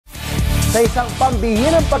Sa isang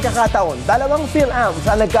pambihirang pagkakataon, dalawang Fil-Ams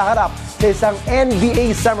ang nagkaharap sa isang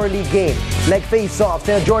NBA Summer League game. Nag-face-off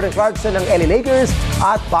sina Jordan Clarkson ng LA Lakers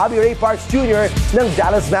at Bobby Ray Parks Jr. ng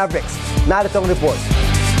Dallas Mavericks. Narito ang report.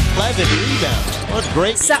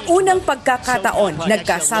 Sa unang pagkakataon,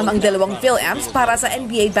 nagkasama ang dalawang Fil-Ams para sa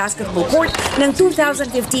NBA basketball court ng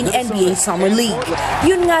 2015 NBA Summer League.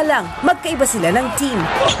 Yun nga lang, magkaiba sila ng team.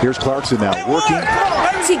 Here's Clarkson now working.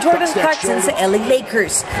 Si Jordan Clarkson sa LA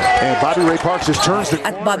Lakers And Bobby Ray Parks just turns the...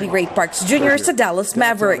 at Bobby Ray Parks Jr. sa Dallas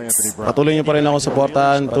Mavericks. Patuloy niyo pa rin ako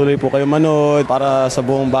suportahan, patuloy po kayo manood para sa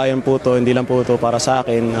buong bayan po to, hindi lang po to para sa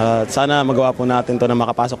akin. Sana magawa po natin to na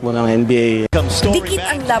makapasok po ng NBA. Dikit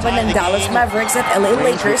ang laban ng Dallas Mavericks at LA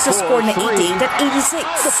Lakers sa score na 88 at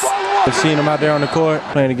 86. Seeing him out there on the court,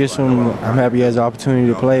 playing against him, I'm happy he has the opportunity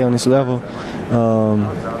to play on this level.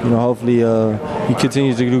 Hopefully he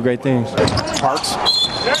continues to do great things. Parks.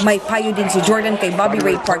 May payo din si Jordan kay Bobby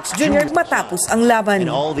Ray Parks Jr. matapos ang laban.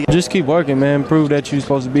 Just keep working, man. Prove that you're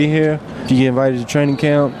supposed to be here. If you get invited to training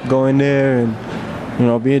camp, go in there and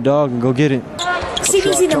be a dog and go get it.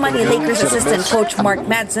 Sinisi naman ni Lakers assistant coach Mark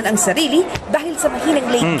Madsen ang sarili dahil sa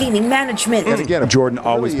mahinang late gaming management. And again, Jordan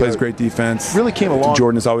always plays great defense. Really came along.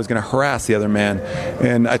 Jordan is always going to harass the other man,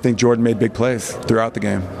 and I think Jordan made big plays throughout the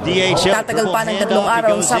game. Tatagal pa ng 3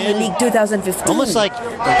 araw ang Summer League 2015.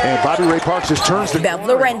 And Bobby Ray Parks just turns the... Bev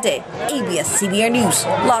Lorente, ABS-CBN News,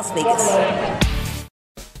 Las Vegas.